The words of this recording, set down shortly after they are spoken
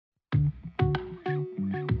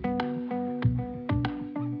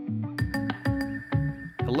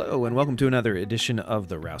Hello, and welcome to another edition of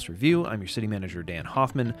the Rouss-Review. I'm your city manager, Dan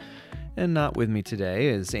Hoffman, and not with me today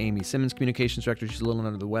is Amy Simmons, communications director. She's a little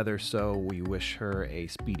under the weather, so we wish her a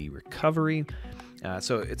speedy recovery.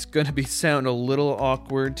 So it's going to sound a little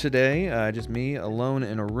awkward today, just me alone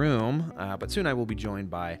in a room, but soon I will be joined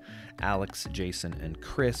by Alex, Jason, and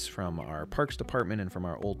Chris from our Parks Department and from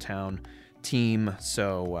our Old Town team.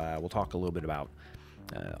 So we'll talk a little bit about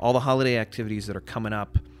all the holiday activities that are coming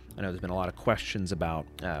up. I know there's been a lot of questions about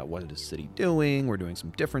what is the city doing. We're doing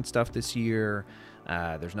some different stuff this year.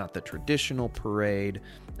 There's not the traditional parade,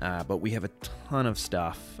 but we have a ton of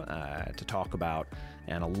stuff to talk about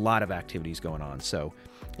and a lot of activities going on. So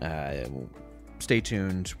stay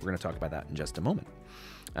tuned. We're going to talk about that in just a moment.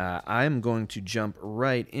 I'm going to jump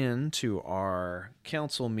right into our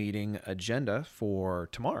council meeting agenda for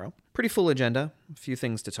tomorrow. Pretty full agenda, a few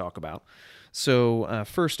things to talk about. So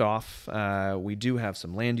first off, we do have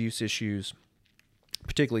some land use issues,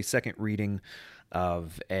 particularly second reading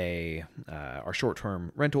of our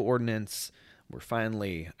short-term rental ordinance. We're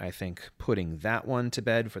finally, I think, putting that one to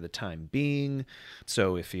bed for the time being.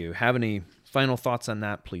 So if you have any final thoughts on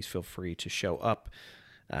that, please feel free to show up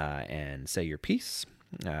and say your piece.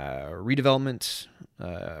 Redevelopment,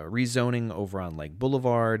 rezoning over on Lake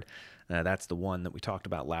Boulevard. That's the one that we talked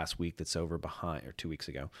about last week that's over behind, or 2 weeks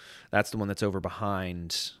ago. That's the one that's over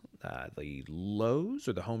behind the Lowe's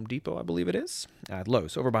or the Home Depot, I believe it is.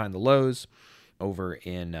 Lowe's, over behind the Lowe's, over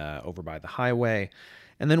by the highway.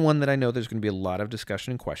 And then one that I know there's going to be a lot of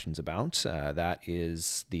discussion and questions about. That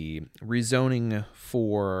is the rezoning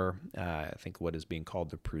for, I think, what is being called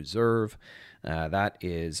the Preserve. That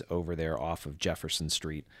is over there off of Jefferson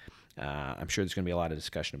Street. I'm sure there's going to be a lot of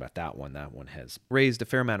discussion about that one. That one has raised a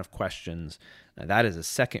fair amount of questions. That is a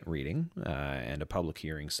second reading and a public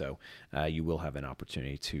hearing, so you will have an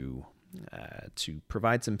opportunity to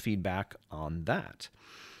provide some feedback on that.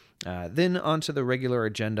 Then onto the regular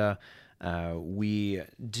agenda. We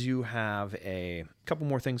do have a couple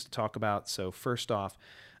more things to talk about. So first off,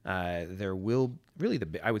 there will really,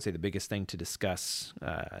 I would say the biggest thing to discuss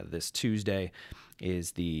this Tuesday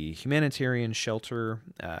is the humanitarian shelter,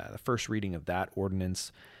 the first reading of that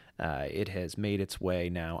ordinance. It has made its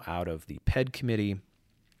way now out of the PED committee,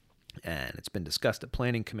 and it's been discussed at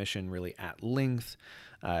Planning Commission really at length.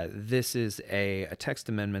 This is a text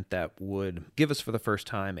amendment that would give us for the first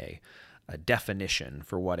time a definition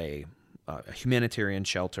for what a humanitarian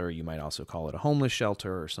shelter, you might also call it a homeless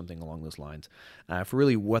shelter or something along those lines, for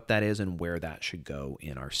really what that is and where that should go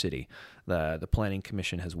in our city. The Planning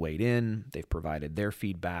Commission has weighed in. They've provided their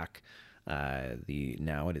feedback.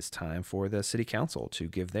 Now it is time for the City Council to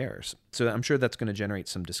give theirs. So I'm sure that's going to generate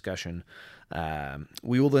some discussion.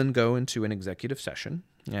 We will then go into an executive session.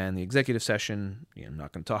 And the executive session, I'm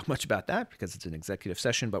not going to talk much about that because it's an executive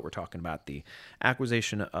session, but we're talking about the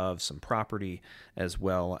acquisition of some property as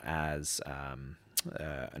well as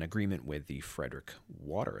an agreement with the Frederick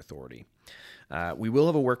Water Authority. We will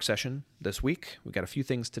have a work session this week. We've got a few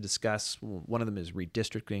things to discuss. One of them is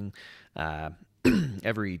redistricting.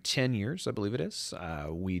 Every 10 years, I believe it is,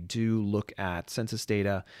 we do look at census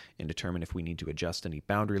data and determine if we need to adjust any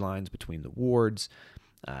boundary lines between the wards.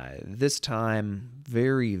 This time,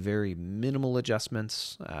 very, very minimal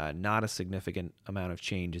adjustments. Not a significant amount of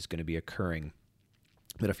change is going to be occurring.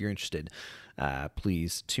 But if you're interested,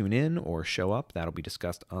 please tune in or show up. That'll be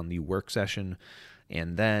discussed on the work session.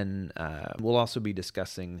 And then we'll also be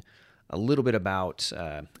discussing a little bit about,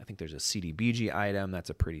 I think there's a CDBG item.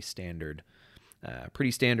 That's a pretty standard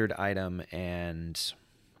item. And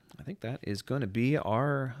I think that is going to be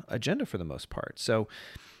our agenda for the most part. So,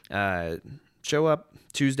 show up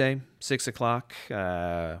Tuesday, 6 o'clock,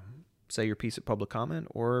 say your piece at public comment,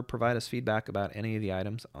 or provide us feedback about any of the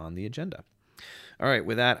items on the agenda. All right,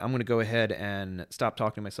 with that, I'm going to go ahead and stop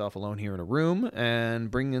talking to myself alone here in a room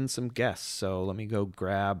and bring in some guests. So let me go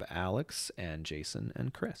grab Alex and Jason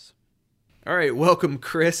and Chris. All right, welcome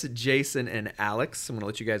Chris, Jason, and Alex. I'm going to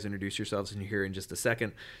let you guys introduce yourselves in here in just a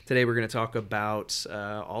second. Today we're going to talk about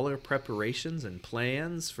all our preparations and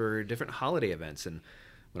plans for different holiday events. And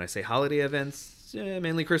when I say holiday events,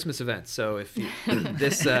 mainly Christmas events. So if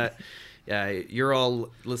you're all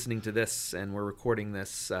listening to this and we're recording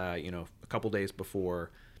this, a couple days before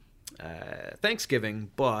Thanksgiving,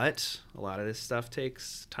 but a lot of this stuff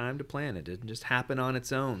takes time to plan. It didn't just happen on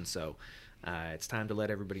its own. So it's time to let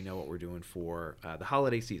everybody know what we're doing for the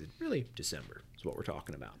holiday season. Really, December is what we're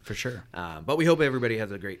talking about. For sure. But we hope everybody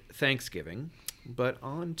has a great Thanksgiving. But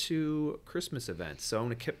on to Christmas events. So I'm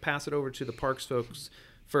going to pass it over to the Parks folks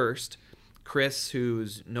first. Chris,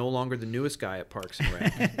 who's no longer the newest guy at Parks and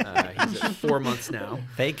Rec. He's at 4 months now.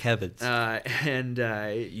 Thank heavens. And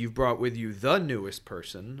you've brought with you the newest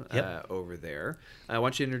person over there. Why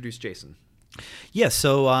don't you introduce Jason? Yeah,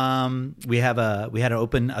 so we had an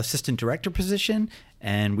open assistant director position,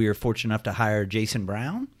 and we were fortunate enough to hire Jason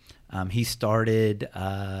Brown. He started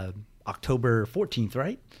October 14th,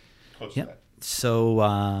 right? Close Yep. to that. So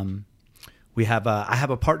I have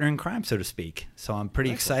a partner in crime, so to speak. So I'm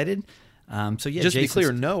pretty excited. So yeah, Just to be Jason's-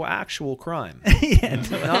 clear, no actual crime. yeah,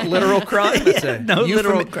 Not literal crime. It's a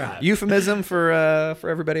literal crime. Euphemism for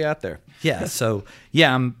everybody out there. Yeah. So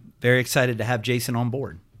yeah, I'm very excited to have Jason on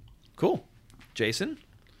board. Cool. Jason?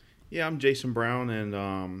 Yeah, I'm Jason Brown, and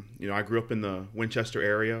I grew up in the Winchester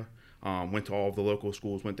area. Went to all of the local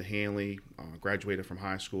schools. Went to Hanley. Graduated from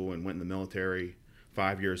high school and went in the military.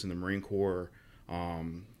 5 years in the Marine Corps.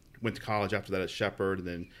 Went to college after that at Shepherd, and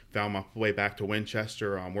then found my way back to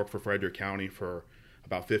Winchester. Worked for Frederick County for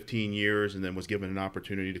about 15 years, and then was given an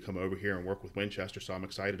opportunity to come over here and work with Winchester. So I'm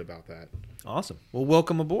excited about that. Awesome. Well,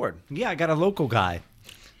 welcome aboard. Yeah, I got a local guy.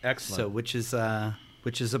 Excellent. So which is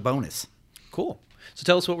a bonus. Cool. So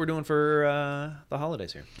tell us what we're doing for the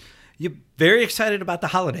holidays here. You're very excited about the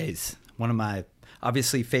holidays. One of my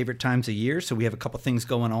obviously favorite times of year. So we have a couple things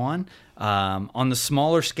going on. On the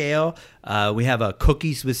smaller scale, we have a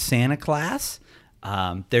Cookies with Santa class.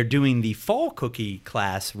 They're doing the fall cookie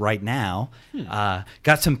class right now.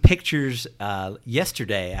 Got some pictures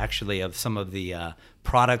yesterday, actually, of some of the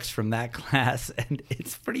products from that class, and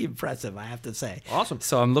it's pretty impressive, I have to say. Awesome.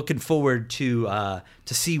 So I'm looking forward to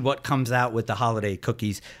see what comes out with the holiday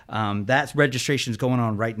cookies. That registration is going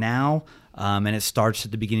on right now. And it starts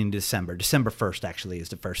at the beginning of December. December 1st, actually, is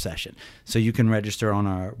the first session. So you can register on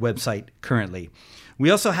our website currently. We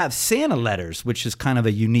also have Santa Letters, which is kind of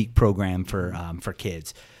a unique program for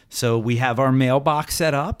kids. So we have our mailbox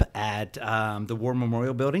set up at the War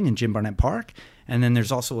Memorial Building in Jim Barnett Park. And then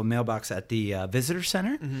there's also a mailbox at the Visitor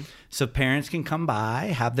Center. Mm-hmm. So parents can come by,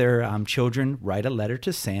 have their children write a letter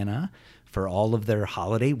to Santa for all of their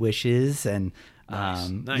holiday wishes and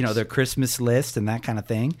Nice. Their Christmas list and that kind of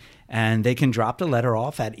thing. And they can drop the letter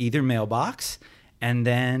off at either mailbox. And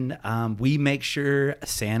then we make sure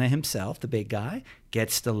Santa himself, the big guy,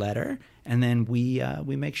 gets the letter. And then we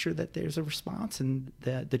make sure that there's a response and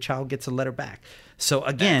the child gets a letter back. So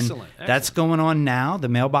again, Excellent. That's going on now. The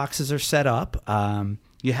mailboxes are set up.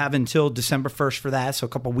 You have until December 1st for that, so a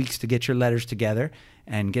couple weeks to get your letters together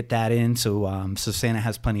and get that in, so Santa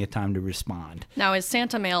has plenty of time to respond. Now, is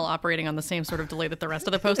Santa Mail operating on the same sort of delay that the rest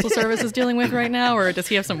of the Postal Service is dealing with right now, or does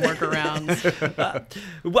he have some workarounds?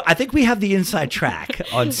 Well, I think we have the inside track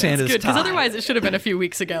on Santa's Good, because time. otherwise it should have been a few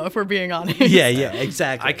weeks ago, if we're being honest. Yeah,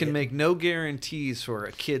 exactly. I can make no guarantees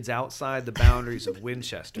for kids outside the boundaries of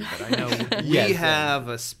Winchester, but I know we Yes. have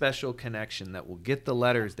a special connection that will get the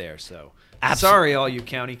letters there. So Absolutely. sorry, all you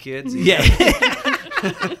county kids. Yeah.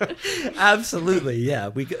 Absolutely, yeah.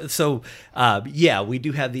 We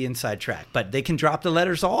do have the inside track, but they can drop the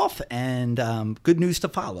letters off, and good news to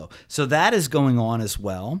follow. So that is going on as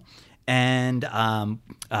well, and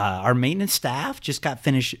our maintenance staff just got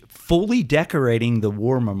finished fully decorating the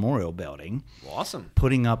War Memorial Building. Awesome.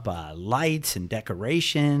 Putting up lights and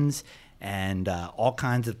decorations and all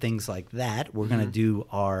kinds of things like that. We're going to do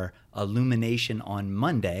our illumination on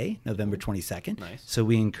Monday, November 22nd. Nice. So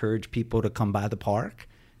we encourage people to come by the park,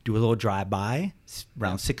 do a little drive-by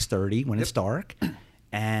around 6:30 when it's dark,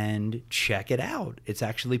 and check it out. It's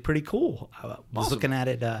actually pretty cool. I was looking at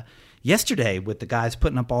it yesterday with the guys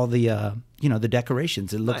putting up all the the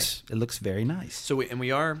decorations. It looks very nice. So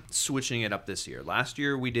we are switching it up this year. Last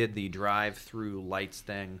year we did the drive-through lights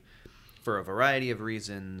thing for a variety of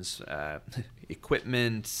reasons,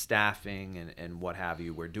 equipment, staffing, and what have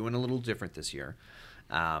you. We're doing a little different this year.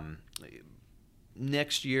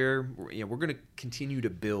 Next year, we're going to continue to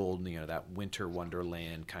build, that winter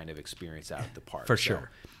wonderland kind of experience out at the park. For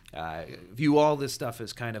sure. View all this stuff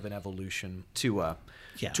as kind of an evolution to a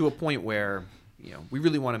point where, we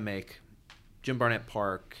really want to make Jim Barnett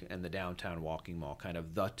Park and the downtown walking mall kind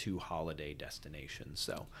of the two holiday destinations.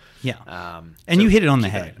 So and so you hit it on the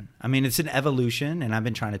keep an eye head. on it. I mean, it's an evolution, and I've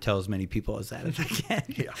been trying to tell as many people as I can.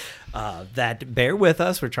 That bear with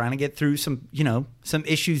us. We're trying to get through some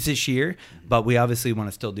issues this year, but we obviously want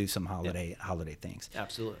to still do some holiday things.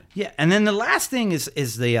 Absolutely. Yeah, and then the last thing is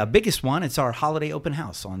the biggest one. It's our holiday open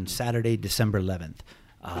house on Saturday, December 11th.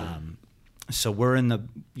 So we're in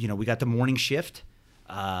we got the morning shift.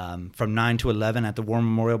 From 9 to 11 at the War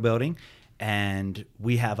Memorial Building, and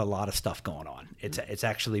we have a lot of stuff going on. It's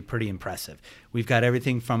actually pretty impressive. We've got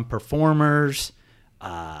everything from performers,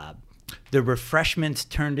 The refreshments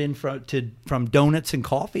turned in from donuts and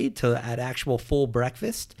coffee to at actual full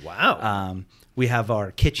breakfast. Wow. We have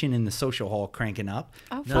our kitchen in the social hall cranking up.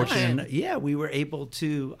 Oh, Fortunately, fun. yeah, we were able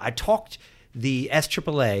to. I talked the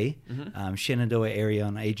SAAA, Shenandoah Area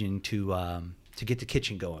on Aging, to get the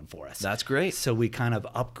kitchen going for us. That's great. So we kind of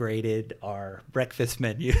upgraded our breakfast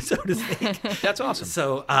menu, so to speak. That's awesome.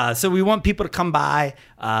 So we want people to come by,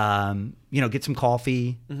 get some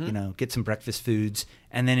coffee, get some breakfast foods,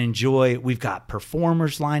 and then enjoy. We've got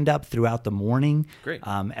performers lined up throughout the morning. Great.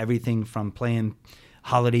 Everything from playing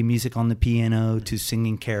holiday music on the piano to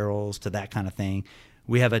singing carols to that kind of thing.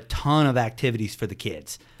 We have a ton of activities for the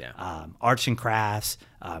kids. Yeah. Arts and crafts,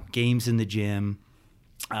 games in the gym.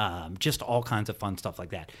 Just all kinds of fun stuff like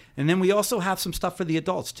that. And then we also have some stuff for the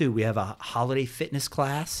adults too. We have a holiday fitness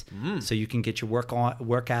class, so you can get your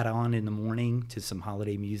workout on in the morning to some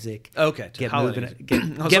holiday music. Okay, to get holiday moving.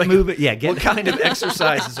 music. Get moving. Yeah. What kind of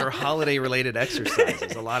exercises are holiday-related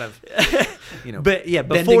exercises? A lot of, But yeah,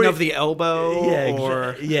 bending of the elbow, Yeah,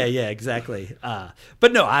 or exactly.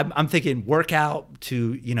 But no, I'm thinking workout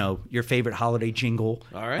to your favorite holiday jingle,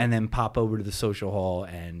 All right. and then pop over to the social hall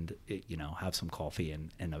and have some coffee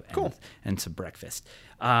and Cool. and some breakfast.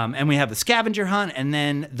 And we have the scavenger hunt, and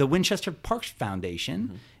then the Winchester Parks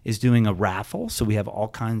Foundation is doing a raffle. So we have all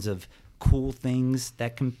kinds of cool things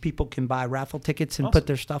that people can buy raffle tickets and put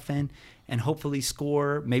their stuff in, and hopefully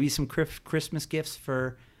score maybe some Christmas gifts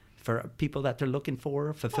for people that they're looking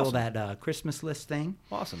for, fulfill that Christmas list thing.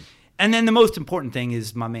 Awesome. And then the most important thing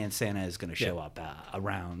is my man Santa is going to show up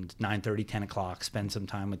around 9:30, 10 o'clock, spend some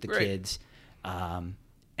time with the kids.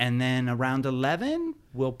 And then around 11,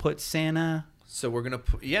 we'll put Santa. So we're going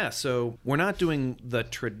to so we're not doing the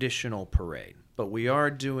traditional parade, but we are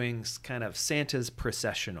doing kind of Santa's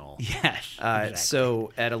processional. Yes. Exactly.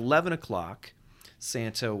 So at 11 o'clock,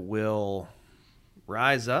 Santa will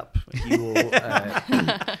rise up. He will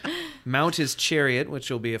mount his chariot, which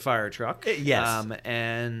will be a fire truck. Yes.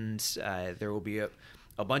 And there will be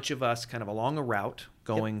a bunch of us kind of along a route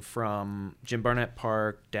going from Jim Barnett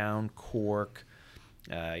Park down Cork,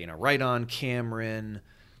 right on Cameron,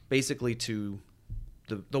 basically to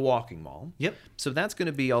the walking mall. Yep. So that's going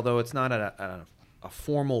to be, although it's not a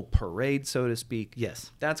formal parade, so to speak.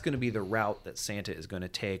 Yes. That's going to be the route that Santa is going to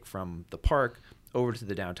take from the park over to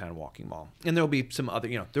the downtown walking mall. And there will be some other,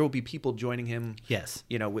 there will be people joining him. Yes.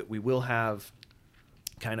 We will have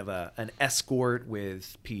kind of an escort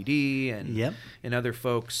with PD and other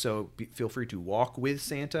folks. So feel free to walk with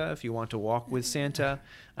Santa if you want to walk with Santa.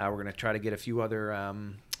 We're going to try to get a few other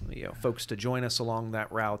folks to join us along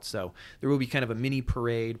that route. So there will be kind of a mini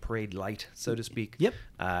parade light, so to speak. Yep.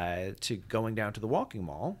 To going down to the walking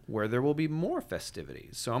mall where there will be more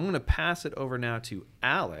festivities. So I'm going to pass it over now to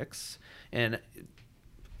Alex, and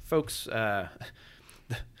folks.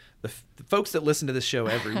 The folks that listen to this show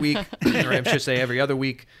every week, or I should say every other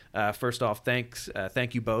week, first off,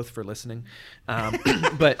 thank you both for listening.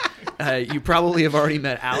 But you probably have already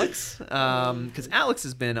met Alex, because Alex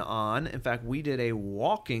has been on. In fact, we did a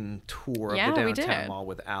walking tour of the downtown mall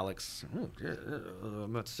with Alex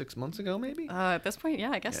about 6 months ago, maybe. At this point,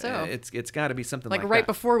 yeah, I guess so. It's got to be something like right that.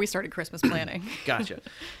 before we started Christmas planning. Gotcha.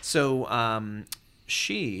 So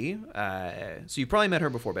so you probably met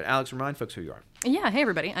her before, but Alex, remind folks who you are. Yeah, hey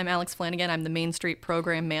everybody, I'm Alex Flanigan. I'm the Main Street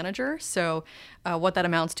Program Manager. So what that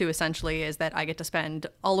amounts to essentially is that I get to spend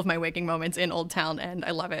all of my waking moments in Old Town, and I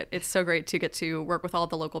love it. It's so great to get to work with all of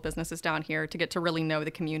the local businesses down here, to get to really know the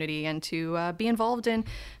community, and to be involved in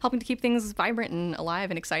helping to keep things vibrant and alive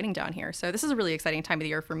and exciting down here. So this is a really exciting time of the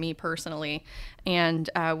year for me personally. And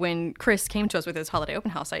when Chris came to us with his holiday open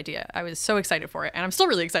house idea, I was so excited for it, and I'm still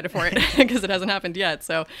really excited for it because it hasn't happened yet.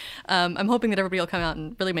 So I'm hoping that everybody will come out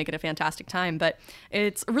and really make it a fantastic time. But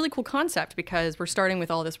it's a really cool concept because we're starting with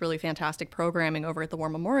all this really fantastic programming over at the War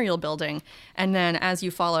Memorial Building. And then as you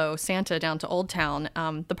follow Santa down to Old Town,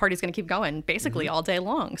 the party's going to keep going basically all day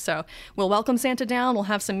long. So we'll welcome Santa down. We'll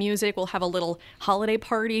have some music. We'll have a little holiday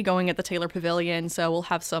party going at the Taylor Pavilion. So we'll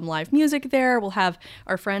have some live music there. We'll have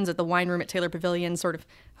our friends at the wine room at Taylor Pavilion sort of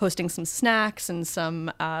hosting some snacks and some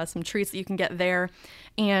treats that you can get there.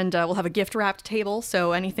 And we'll have a gift wrapped table.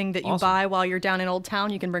 So anything that you buy while you're down in Old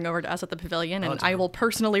Town, you can bring over to us at the pavilion, and I will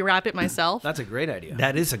personally wrap it myself. That's a great idea.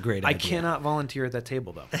 That is a great idea. I cannot volunteer at that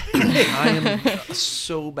table, though. I am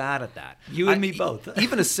so bad at that. You and me both.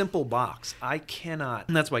 Even a simple box, I cannot.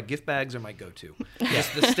 And that's why gift bags are my go-to.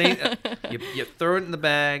 Just the stain, you throw it in the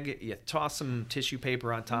bag, you toss some tissue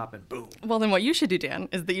paper on top, and boom. Well, then what you should do, Dan,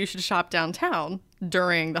 is that you should shop downtown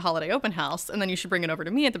during the holiday open house, and then you should bring it over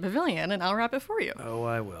to me at the pavilion, and I'll wrap it for you. Oh,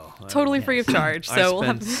 I will. Totally free of charge. So I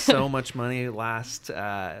spent so much money last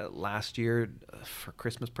year for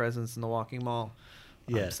Christmas presents in the Walking Mall.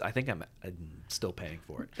 Yes, I think I'm still paying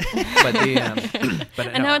for it.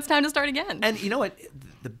 But now it's time to start again. And you know what?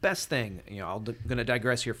 The best thing, I'm going to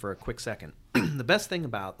digress here for a quick second. The best thing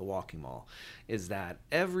about the Walking Mall is that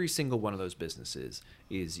every single one of those businesses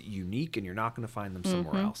is unique, and you're not going to find them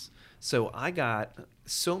somewhere else. So I got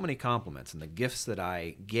so many compliments, and the gifts that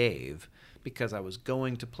I gave because I was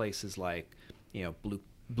going to places like,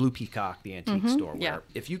 Blue Peacock, the antique store, where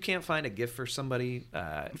if you can't find a gift for somebody,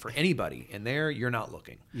 for anybody in there, you're not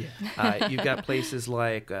looking. Yeah. You've got places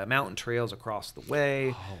like Mountain Trails across the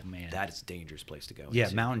way. Oh, man. That is a dangerous place to go. Yeah,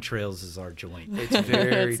 Mountain Trails is our joint. It's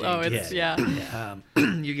very dangerous.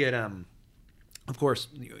 You get, of course,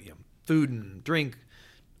 food and drink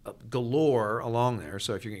galore along there.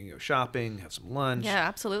 So if you're going to go shopping, have some lunch. Yeah,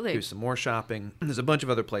 absolutely. Do some more shopping. There's a bunch of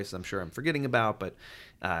other places I'm sure I'm forgetting about, but,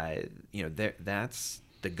 that's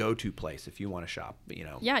the go-to place if you want to shop,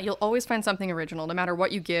 Yeah, you'll always find something original, no matter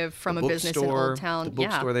what you give from a business in Old Town. The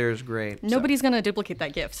bookstore there is great. Nobody's going to duplicate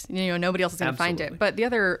that gift. Nobody else is going to find it. But the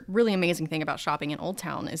other really amazing thing about shopping in Old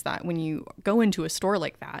Town is that when you go into a store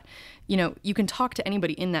like that, you can talk to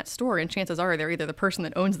anybody in that store, and chances are they're either the person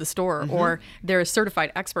that owns the store or they're a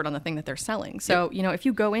certified expert on the thing that they're selling. So, if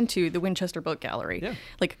you go into the Winchester Book Gallery,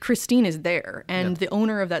 like Christine is there, and the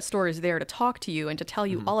owner of that store is there to talk to you and to tell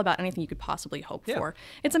you all about anything you could possibly hope for.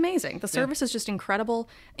 It's amazing. The service is just incredible.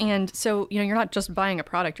 And so, you're not just buying a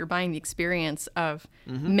product, you're buying the experience of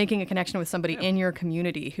making a connection with somebody in your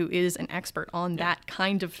community who is an expert on that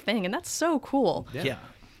kind of thing. And that's so cool. Yeah.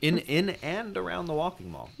 In and around the Walking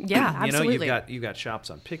Mall. Yeah, absolutely. You've got shops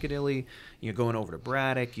on Piccadilly. You're going over to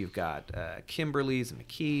Braddock. You've got Kimberly's and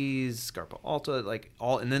McKee's, Scarpa Alta,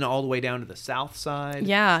 and then all the way down to the south side.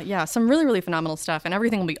 Yeah, some really, really phenomenal stuff, and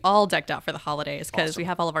everything will be all decked out for the holidays because we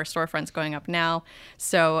have all of our storefronts going up now.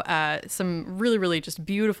 So some really, really just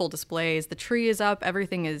beautiful displays. The tree is up.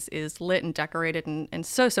 Everything is lit and decorated, and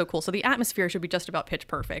so cool. So the atmosphere should be just about pitch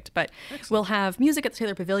perfect. But we'll have music at the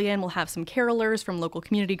Taylor Pavilion. We'll have some carolers from local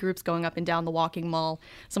community groups going up and down the Walking Mall,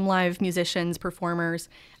 some live musicians, performers.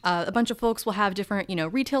 A bunch of folks will have different,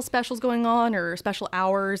 retail specials going on or special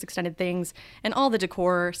hours, extended things, and all the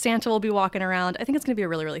decor. Santa will be walking around. I think it's going to be a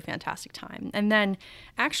really, really fantastic time. And then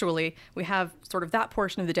actually we have sort of that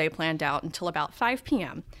portion of the day planned out until about 5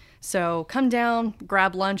 p.m. So come down,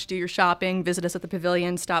 grab lunch, do your shopping, visit us at the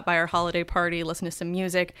pavilion, stop by our holiday party, listen to some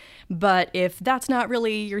music. But if that's not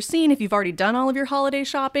really your scene, if you've already done all of your holiday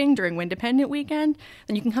shopping during Windependent weekend,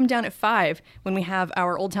 then you can come down at 5 when we have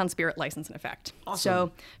our Old Town Spirit license in effect. Awesome.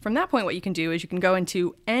 So from that point, what you can do is you can go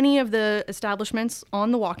into any of the establishments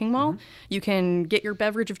on the Walking Mall. You can get your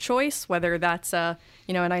beverage of choice, whether that's a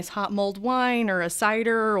nice hot mulled wine or a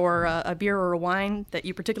cider or a beer or a wine that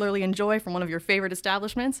you particularly enjoy from one of your favorite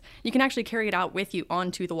establishments. You can actually carry it out with you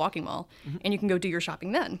onto the Walking Mall, and you can go do your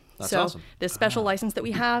shopping then. That's so awesome. This special license that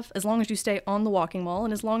we have, as long as you stay on the Walking Mall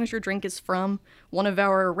and as long as your drink is from one of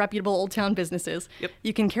our reputable Old Town businesses,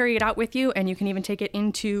 you can carry it out with you, and you can even take it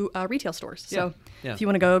into retail stores. So if you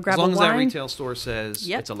want to go grab a wine. As long as that retail store says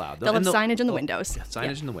it's allowed. They'll have signage in the windows. Yeah,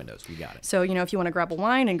 signage in the windows. We got it. So, if you want to grab a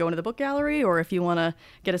wine and go into the book gallery, or if you want to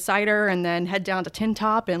get a cider and then head down to Tin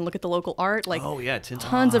Top and look at the local art, Tin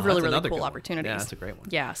Top. Tons of really, really cool opportunities. Yeah, that's a great one.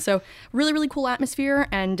 Yeah, so really, really cool atmosphere,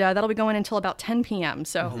 and that'll be going until about 10 p.m.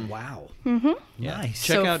 So wow. Nice.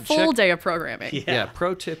 Full day of programming. Yeah.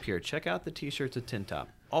 Pro tip here: check out the T-shirts at Tin Top.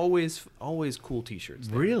 Always cool T-shirts.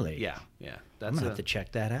 There. Really? Yeah. I'm gonna have to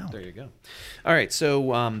check that out. There you go. All right,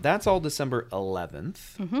 so that's all December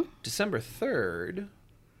 11th. December 3rd,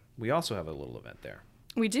 we also have a little event there.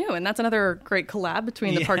 We do, and that's another great collab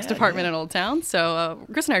between the Parks Department and Old Town. So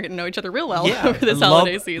Chris and I are getting to know each other real well over this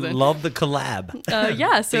holiday season. Love the collab.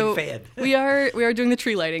 So Big fan. we are doing the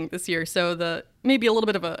tree lighting this year. So maybe a little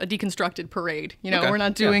bit of a deconstructed parade. We're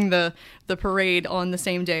not doing the parade on the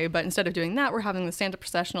same day, but instead of doing that, we're having the Santa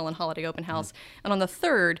processional and holiday open house. And on the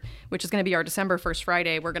 3rd, which is going to be our December 1st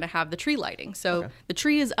Friday, we're going to have the tree lighting. So the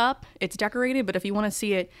tree is up, it's decorated, but if you want to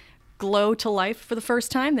see it glow to life for the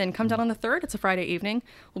first time, then come down on the 3rd. It's a Friday evening.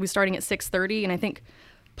 We'll be starting at 6:30, and I think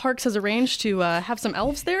Parks has arranged to have some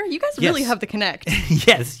elves there. You guys really have the connect.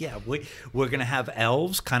 Yes, yeah. We're going to have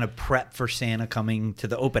elves kind of prep for Santa coming to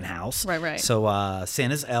the open house. Right. So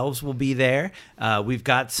Santa's elves will be there. We've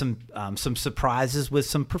got some surprises with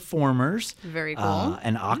some performers. Very cool.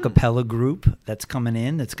 An a cappella group that's coming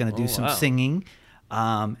in that's going to do some singing.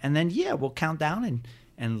 And then, we'll count down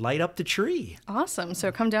and light up the tree. Awesome.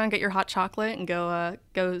 So come down, get your hot chocolate, and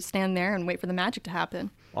go stand there and wait for the magic to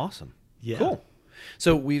happen. Awesome. Yeah. Cool.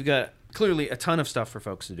 So we've got clearly a ton of stuff for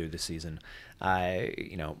folks to do this season.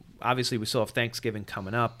 Obviously we still have Thanksgiving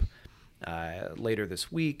coming up later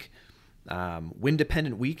this week.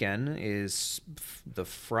 Windependent weekend is the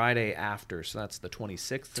Friday after, so that's the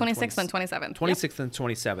 26th. 26th and 27th. 26th and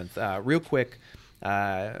 27th. Real quick,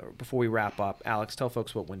 before we wrap up, Alex, tell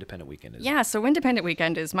folks what Windependent Weekend is. Yeah, so Windependent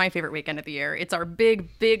Weekend is my favorite weekend of the year. It's our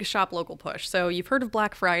big shop local push. So you've heard of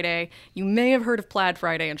Black Friday. You may have heard of Plaid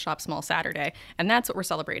Friday and Shop Small Saturday. And that's what we're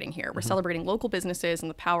celebrating here. We're celebrating local businesses and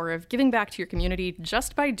the power of giving back to your community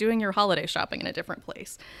just by doing your holiday shopping in a different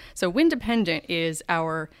place. So Windependent is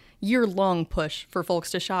our year-long push for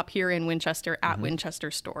folks to shop here in Winchester at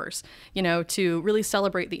Winchester stores, to really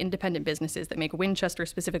celebrate the independent businesses that make Winchester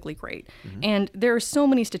specifically great. And there are so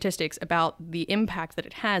many statistics about the impact that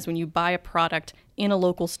it has when you buy a product in a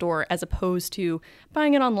local store as opposed to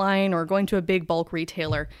buying it online or going to a big bulk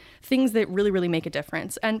retailer, things that really make a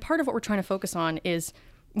difference. And part of what we're trying to focus on is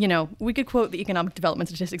we could quote the economic development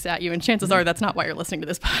statistics at you, and chances are that's not why you're listening to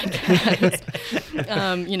this podcast.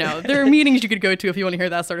 There are meetings you could go to if you want to hear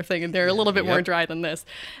that sort of thing, and they're a little bit more dry than this.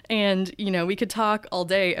 And, we could talk all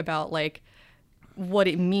day about, what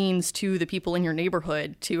it means to the people in your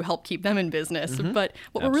neighborhood to help keep them in business. But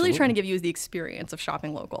what we're really trying to give you is the experience of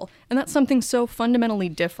shopping local. And that's something so fundamentally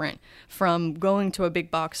different from going to a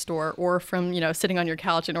big box store or from, sitting on your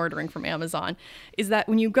couch and ordering from Amazon, is that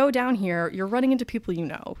when you go down here, you're running into people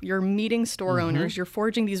you're meeting store owners, you're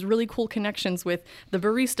forging these really cool connections with the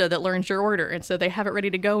barista that learns your order, and so they have it ready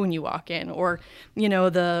to go when you walk in, or,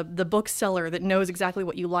 the bookseller that knows exactly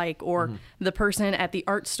what you like, or the person at the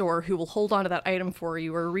art store who will hold on to that item for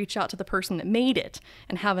you, or reach out to the person that made it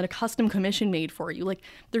and have a custom commission made for you.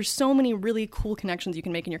 There's so many really cool connections you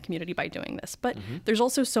can make in your community by doing this. But there's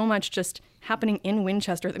also so much just happening in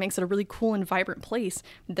Winchester that makes it a really cool and vibrant place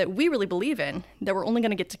that we really believe in, that we're only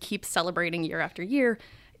going to get to keep celebrating year after year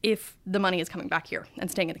if the money is coming back here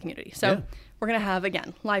and staying in the community. So we're going to have,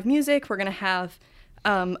 again, live music. We're going to have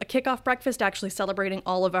a kickoff breakfast actually celebrating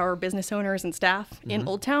all of our business owners and staff in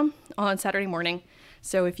Old Town on Saturday morning.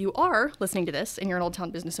 So if you are listening to this and you're an Old Town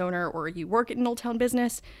business owner or you work at an Old Town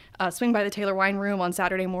business, swing by the Taylor Wine Room on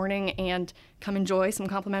Saturday morning and come enjoy some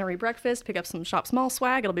complimentary breakfast, pick up some Shop Small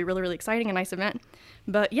swag. It'll be really exciting, a nice event.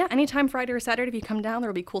 But yeah, anytime Friday or Saturday, if you come down,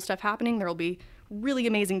 there'll be cool stuff happening. There'll be really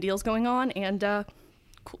amazing deals going on and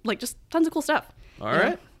just tons of cool stuff. All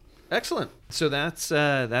right. Excellent. So that's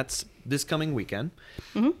this coming weekend.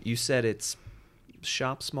 You said it's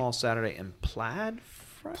Shop Small Saturday and Plaid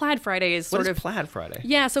Friday? Plaid Friday is What is Plaid Friday?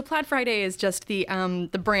 Yeah, so Plaid Friday is just the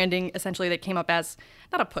branding essentially that came up as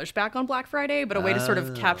not a pushback on Black Friday, but a way to sort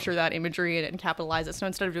of capture that imagery and capitalize it. So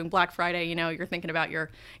instead of doing Black Friday, you're thinking about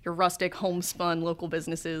your rustic, homespun local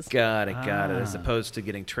businesses. Got it. As opposed to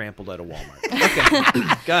getting trampled at a Walmart. Okay,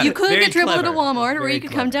 got it. You could Very get trampled clever. at a Walmart, or Very you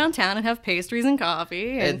could clever. come downtown and have pastries and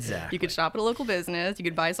coffee. And Exactly. You could shop at a local business. You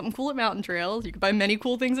could buy something cool at Mountain Trails. You could buy many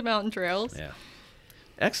cool things at Mountain Trails. Yeah.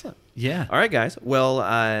 Excellent. Yeah. All right, guys.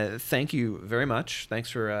 Well, thank you very much.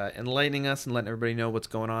 Thanks for enlightening us and letting everybody know what's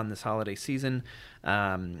going on this holiday season.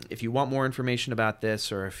 If you want more information about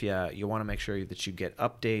this, or if you want to make sure that you get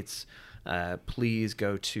updates, please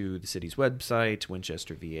go to the city's website,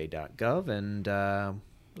 winchesterva.gov, and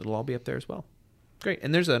it'll all be up there as well. Great.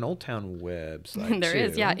 And there's an Old Town website, There too.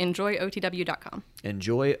 is, yeah. enjoyotw.com.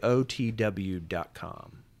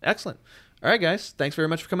 enjoyotw.com. Excellent. All right, guys. Thanks very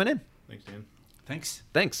much for coming in. Thanks, Dan.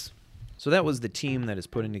 Thanks. So that was the team that is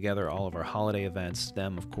putting together all of our holiday events.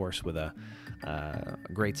 Them, of course, with a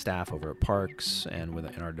great staff over at Parks and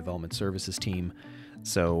in our development services team.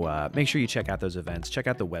 So make sure you check out those events. Check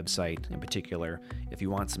out the website in particular. If you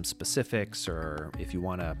want some specifics or if you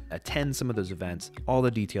want to attend some of those events, all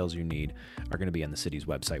the details you need are going to be on the city's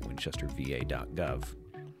website, winchesterva.gov.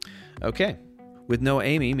 Okay. With no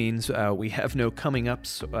Amy means we have no coming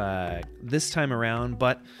ups this time around,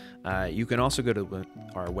 but you can also go to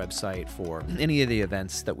our website for any of the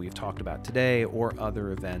events that we've talked about today or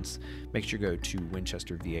other events. Make sure you go to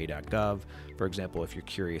winchesterva.gov. For example, if you're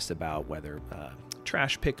curious about whether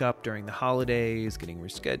trash pickup during the holidays, getting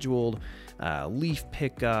rescheduled, leaf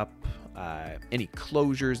pickup, any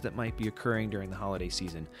closures that might be occurring during the holiday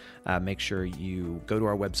season, make sure you go to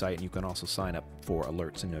our website, and you can also sign up for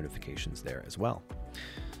alerts and notifications there as well.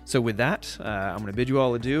 So with that, I'm going to bid you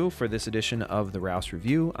all adieu for this edition of the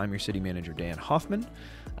Rouss-Review. I'm your city manager, Dan Hoffman.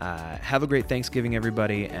 Have a great Thanksgiving,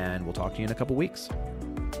 everybody, and we'll talk to you in a couple weeks.